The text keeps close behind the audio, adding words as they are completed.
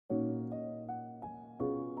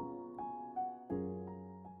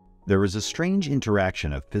There is a strange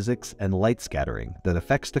interaction of physics and light scattering that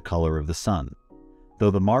affects the color of the sun,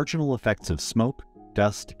 though the marginal effects of smoke,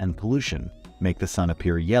 dust, and pollution make the sun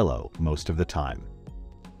appear yellow most of the time.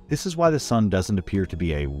 This is why the sun doesn't appear to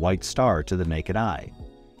be a white star to the naked eye,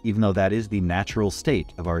 even though that is the natural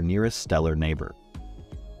state of our nearest stellar neighbor.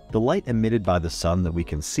 The light emitted by the sun that we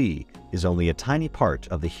can see is only a tiny part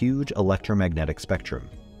of the huge electromagnetic spectrum.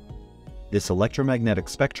 This electromagnetic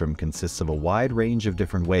spectrum consists of a wide range of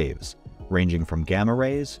different waves, ranging from gamma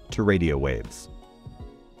rays to radio waves.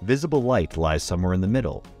 Visible light lies somewhere in the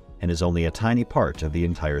middle and is only a tiny part of the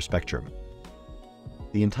entire spectrum.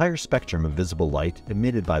 The entire spectrum of visible light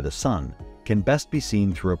emitted by the sun can best be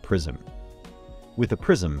seen through a prism. With a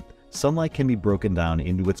prism, sunlight can be broken down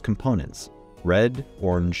into its components: red,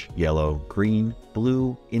 orange, yellow, green,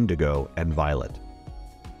 blue, indigo, and violet.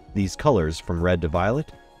 These colors, from red to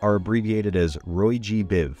violet, are abbreviated as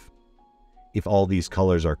VIBGYOR. If all these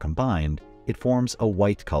colors are combined, it forms a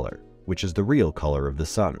white color, which is the real color of the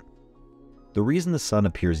sun. The reason the sun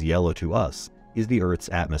appears yellow to us is the Earth's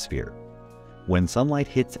atmosphere. When sunlight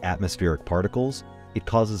hits atmospheric particles, it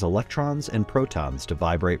causes electrons and protons to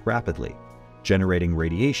vibrate rapidly, generating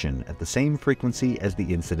radiation at the same frequency as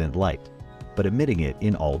the incident light, but emitting it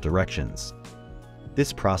in all directions.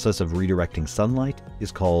 This process of redirecting sunlight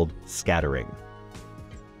is called scattering.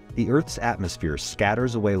 The Earth's atmosphere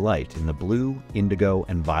scatters away light in the blue, indigo,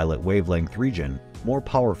 and violet wavelength region more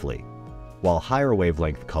powerfully, while higher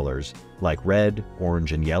wavelength colors like red,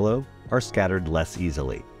 orange, and yellow are scattered less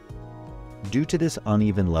easily. Due to this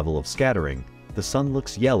uneven level of scattering, the sun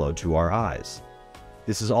looks yellow to our eyes.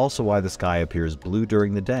 This is also why the sky appears blue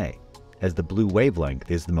during the day, as the blue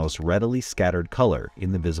wavelength is the most readily scattered color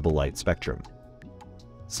in the visible light spectrum.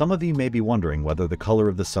 Some of you may be wondering whether the color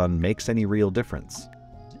of the sun makes any real difference.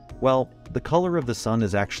 Well, the color of the sun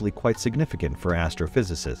is actually quite significant for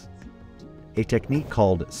astrophysicists. A technique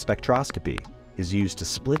called spectroscopy is used to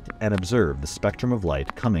split and observe the spectrum of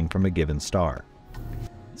light coming from a given star.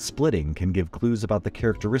 Splitting can give clues about the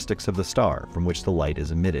characteristics of the star from which the light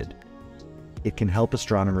is emitted. It can help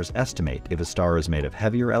astronomers estimate if a star is made of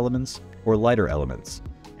heavier elements or lighter elements,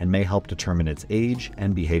 and may help determine its age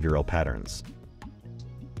and behavioral patterns.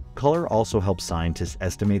 Color also helps scientists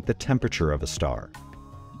estimate the temperature of a star.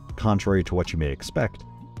 Contrary to what you may expect,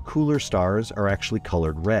 cooler stars are actually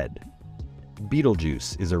colored red.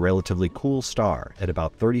 Betelgeuse is a relatively cool star at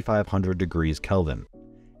about 3,500 degrees Kelvin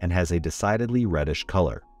and has a decidedly reddish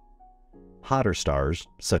color. Hotter stars,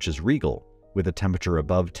 such as Rigel, with a temperature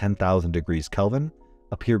above 10,000 degrees Kelvin,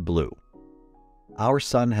 appear blue. Our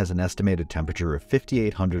sun has an estimated temperature of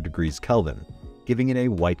 5,800 degrees Kelvin, giving it a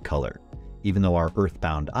white color, even though our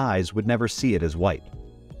earthbound eyes would never see it as white.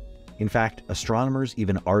 In fact, astronomers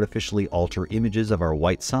even artificially alter images of our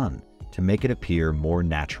white sun to make it appear more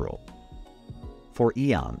natural. For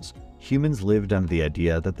eons, humans lived under the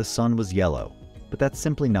idea that the sun was yellow, but that's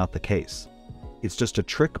simply not the case. It's just a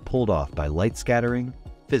trick pulled off by light scattering,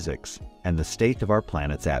 physics, and the state of our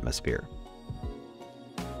planet's atmosphere.